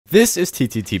This is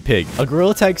TTTPig, a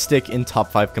Gorilla Tag Stick in top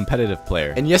 5 competitive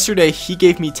player. And yesterday, he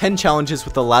gave me 10 challenges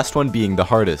with the last one being the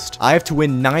hardest. I have to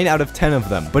win 9 out of 10 of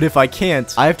them, but if I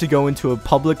can't, I have to go into a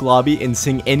public lobby and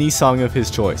sing any song of his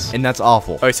choice, and that's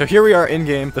awful. Alright, so here we are in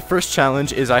game. The first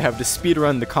challenge is I have to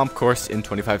speedrun the comp course in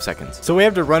 25 seconds. So we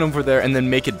have to run over there and then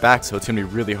make it back, so it's gonna be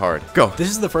really hard. Go! This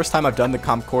is the first time I've done the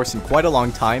comp course in quite a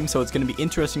long time, so it's gonna be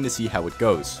interesting to see how it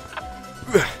goes.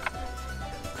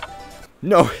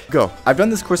 No, go. I've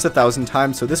done this course 1,000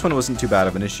 times, so this one wasn't too bad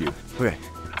of an issue. Okay.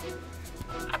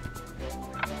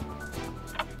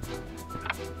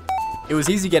 It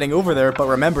was easy getting over there, but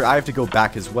remember, I have to go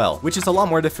back as well, which is a lot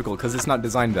more difficult because it's not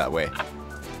designed that way.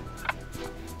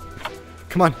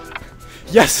 Come on.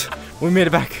 Yes! We made it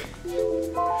back.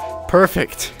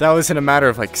 Perfect. That was in a matter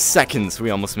of like seconds. We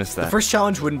almost missed that. The first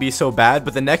challenge wouldn't be so bad,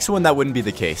 but the next one, that wouldn't be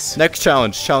the case. Next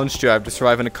challenge. Challenge 2. I have to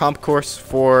survive in a comp course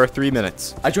for 3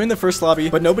 minutes. I joined the first lobby,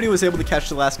 but nobody was able to catch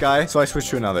the last guy, so I switched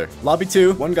to another. Lobby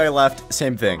 2, one guy left,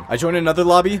 same thing. I joined another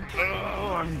lobby.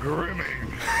 Oh, I'm grimming.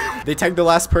 They tagged the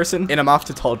last person, and I'm off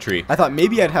to Tall Tree. I thought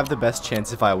maybe I'd have the best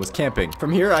chance if I was camping.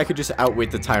 From here, I could just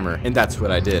outwait the timer, and that's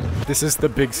what I did. This is the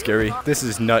big scary. This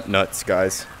is nuts,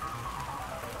 guys.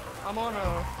 I'm on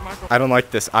a microphone. I don't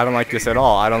like this. I don't like this at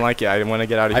all. I don't like it. I want to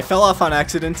get out of here. I fell off on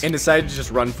accident and decided to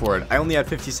just run for it. I only had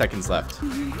 50 seconds left.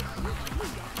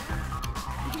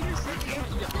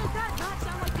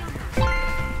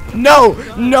 No!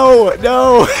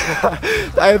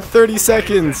 I had 30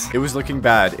 seconds. It was looking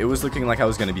bad. It was looking like I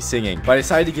was going to be singing, but I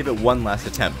decided to give it one last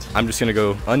attempt. I'm just going to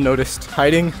go unnoticed,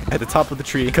 hiding at the top of the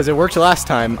tree. Because it worked last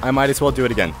time, I might as well do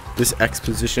it again. This X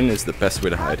position is the best way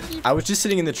to hide. I was just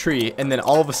sitting in the tree, and then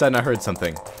all of a sudden I heard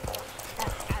something.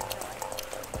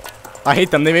 I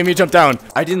hate them. They made me jump down.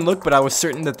 I didn't look, but I was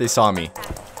certain that they saw me.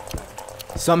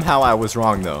 Somehow I was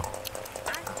wrong, though.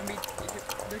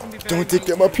 Don't take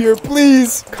them up here,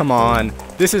 please. Come on.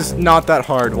 This is not that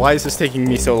hard. Why is this taking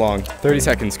me so long? 30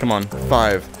 seconds. Come on.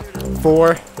 5,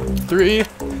 4, 3,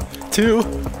 2,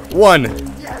 1.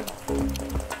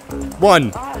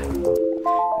 1.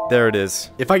 There it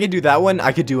is. If I could do that one,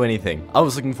 I could do anything. I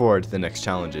was looking forward to the next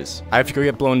challenges. I have to go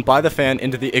get blown by the fan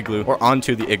into the igloo or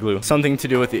onto the igloo. Something to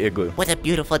do with the igloo. What a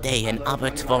beautiful day in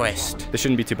Albert's Forest. This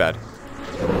shouldn't be too bad.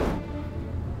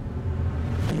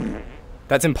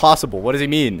 That's impossible. What does he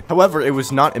mean? However, it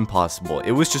was not impossible.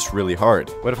 It was just really hard.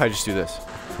 What if I just do this?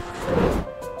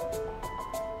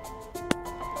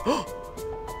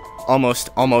 Almost.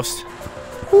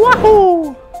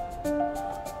 Wahoo!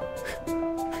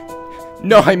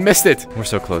 No, I missed it. We're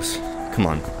so close. Come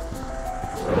on.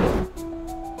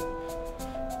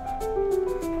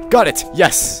 Got it.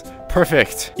 Yes.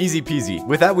 Perfect. Easy peasy.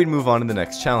 With that, we'd move on to the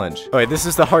next challenge. Alright, this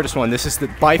is the hardest one. This is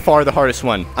by far the hardest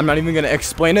one. I'm not even going to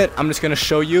explain it. I'm just going to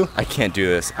show you. I can't do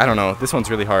this. I don't know. This one's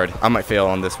really hard. I might fail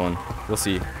on this one. We'll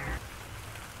see.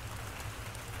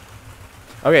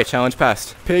 Okay, challenge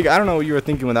passed. Pig, I don't know what you were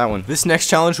thinking with that one. This next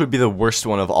challenge would be the worst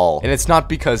one of all. And it's not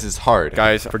because it's hard.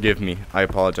 Guys, forgive me. I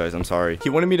apologize. I'm sorry.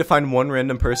 He wanted me to find one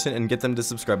random person and get them to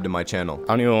subscribe to my channel.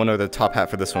 I don't even want to know the top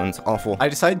hat for this one. It's awful. I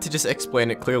decided to just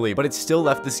explain it clearly, but it still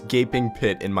left this gaping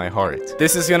pit in my heart.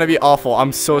 This is gonna be awful.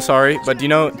 I'm so sorry. But do you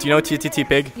know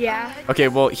TTTPig? Yeah. Okay,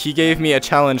 well, he gave me a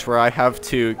challenge where I have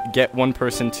to get one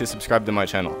person to subscribe to my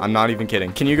channel. I'm not even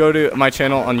kidding. Can you go to my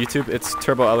channel on YouTube? It's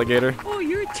Turbo Alligator. Oh,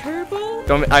 you're Turbo?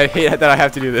 I hate that I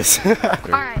have to do this.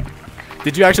 Alright.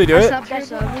 Did you actually do it?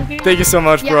 Thank you so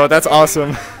much, bro. That's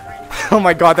awesome. Oh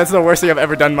my god, that's the worst thing I've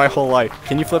ever done in my whole life.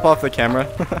 Can you flip off the camera?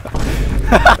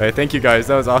 Alright, thank you guys.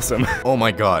 That was awesome. Oh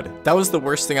my god. That was the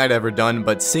worst thing I'd ever done,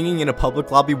 but singing in a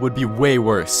public lobby would be way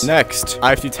worse. Next, I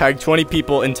have to tag 20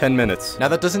 people in 10 minutes. Now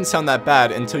that doesn't sound that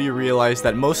bad until you realize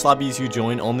that most lobbies you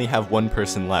join only have one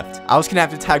person left. I was gonna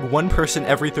have to tag one person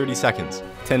every 30 seconds.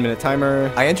 10-minute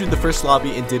timer. I entered the first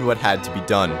lobby and did what had to be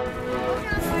done.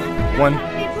 1.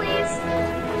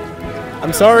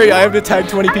 I'm sorry, I have to tag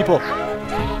 20 people.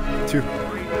 2.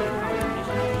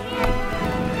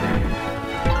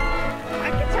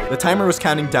 The timer was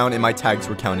counting down and my tags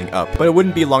were counting up, but it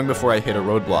wouldn't be long before I hit a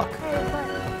roadblock.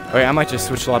 Okay, I might just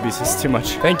switch lobbies. This is too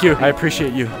much. Thank you. I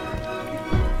appreciate you.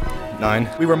 9.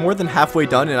 We were more than halfway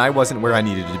done and I wasn't where I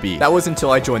needed to be. That was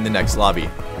until I joined the next lobby.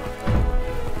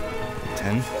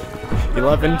 10,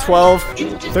 11, 12,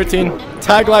 13.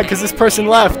 Tag lag because this person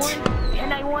left.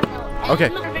 Okay.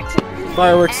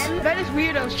 Fireworks. That is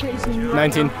weirdos chasing you.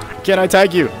 19. Can I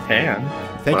tag you? Can.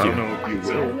 Thank I you. don't know if you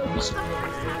will.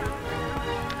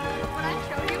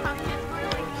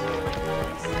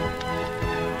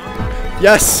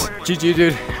 Yes! GG,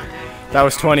 dude. That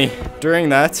was 20. During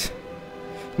that,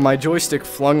 my joystick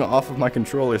flung off of my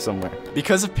controller somewhere.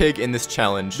 Because of Pig in this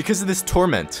challenge, because of this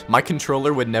torment, my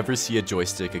controller would never see a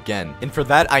joystick again. And for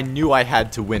that, I knew I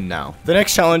had to win now. The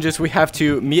next challenge is we have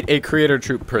to meet a creator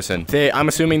troop person. I'm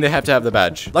assuming they have to have the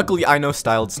badge. Luckily, I know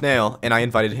Styled Snail, and I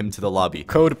invited him to the lobby.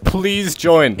 Code, please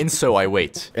join. And so I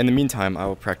wait. In the meantime, I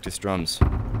will practice drums.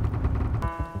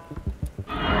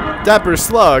 Dapper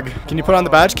Slug. Can you put on the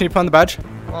badge? Can you put on the badge?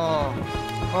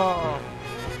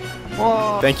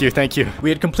 Thank you, thank you. We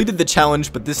had completed the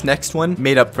challenge, but this next one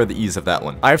made up for the ease of that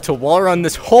one. I have to wall run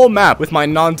this whole map with my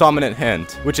non-dominant hand,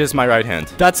 which is my right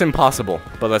hand. That's impossible,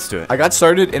 but let's do it. I got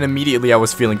started and immediately I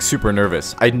was feeling super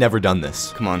nervous. I'd never done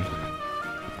this. Come on.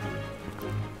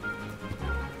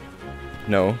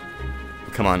 No.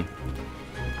 Come on.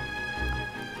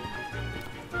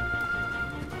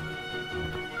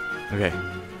 Okay.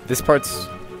 This part's...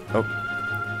 Oh.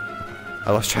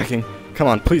 I lost tracking. Come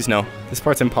on, please no. This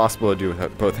part's impossible to do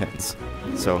with both hands.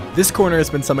 So, this corner has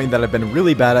been something that I've been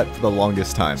really bad at for the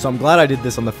longest time. So I'm glad I did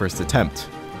this on the first attempt.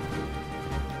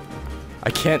 I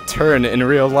can't turn in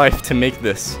real life to make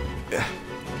this.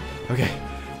 Okay.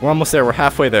 We're almost there. We're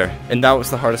halfway there. And that was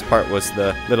the hardest part, was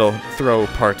the little throw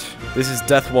part. This is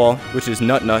Death Wall, which is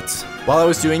nuts. While I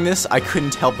was doing this, I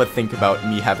couldn't help but think about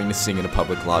me having to sing in a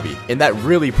public lobby. And that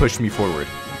really pushed me forward.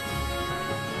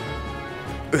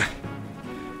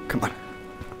 Come on.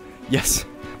 Yes.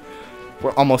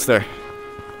 We're almost there.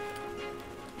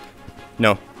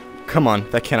 No. Come on.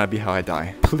 That cannot be how I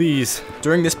die. Please.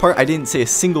 During this part, I didn't say a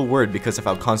single word because of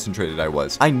how concentrated I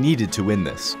was. I needed to win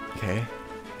this. Okay.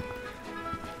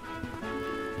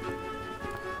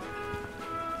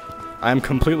 I'm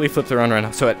completely flipped around right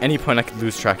now, so at any point I could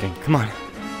lose tracking. Come on.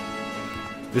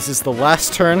 This is the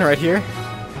last turn right here.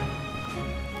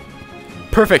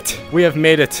 Perfect. We have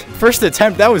made it. First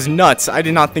attempt, that was nuts. I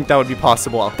did not think that would be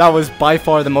possible. That was by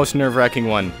far the most nerve-wracking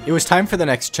one. It was time for the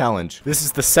next challenge. This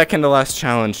is the second to last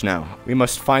challenge now. We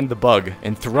must find the bug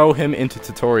and throw him into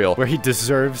tutorial where he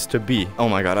deserves to be. Oh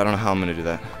my god, I don't know how I'm gonna do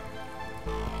that.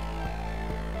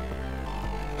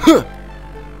 Huh.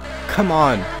 Come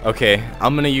on. Okay,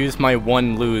 I'm gonna use my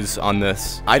one lose on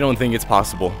this. I don't think it's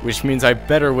possible, which means I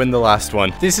better win the last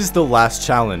one. This is the last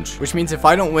challenge, which means if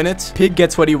I don't win it, Pig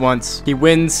gets what he wants, he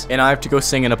wins, and I have to go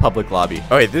sing in a public lobby.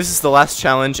 Okay, this is the last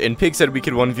challenge, and Pig said we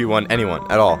could 1v1 anyone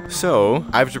at all. So,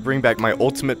 I have to bring back my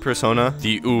ultimate persona,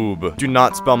 the Oob. Do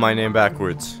not spell my name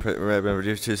backwards. Remember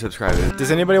to subscribe.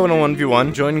 Does anybody want to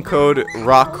 1v1? Join code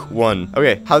ROCK1.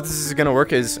 Okay, how this is gonna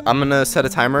work is I'm gonna set a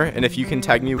timer, and if you can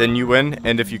tag me, then you win,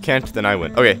 and if you can't, then I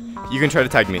win. Okay, you can try to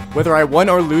tag me. Whether I won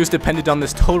or lose depended on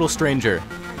this total stranger.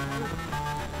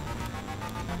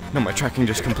 No, my tracking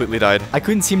just completely died. I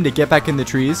couldn't seem to get back in the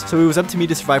trees, so it was up to me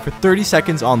to survive for 30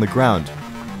 seconds on the ground.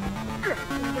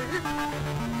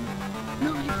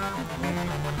 No,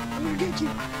 I'm gonna get you.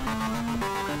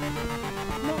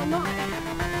 No, I'm not.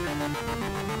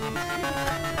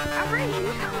 I'm right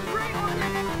here. I'm right on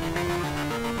it.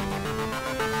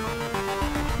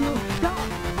 No, stop.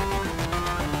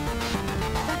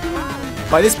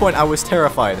 By this point, I was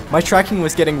terrified. My tracking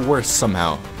was getting worse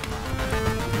somehow.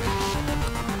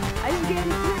 I didn't get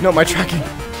it. No, my tracking.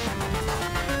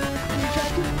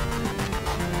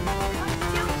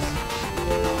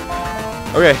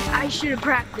 Okay. I should have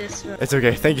practiced. It's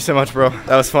okay. Thank you so much, bro.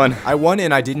 That was fun. I won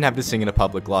and I didn't have to sing in a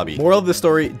public lobby. Moral of the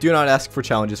story, do not ask for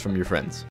challenges from your friends.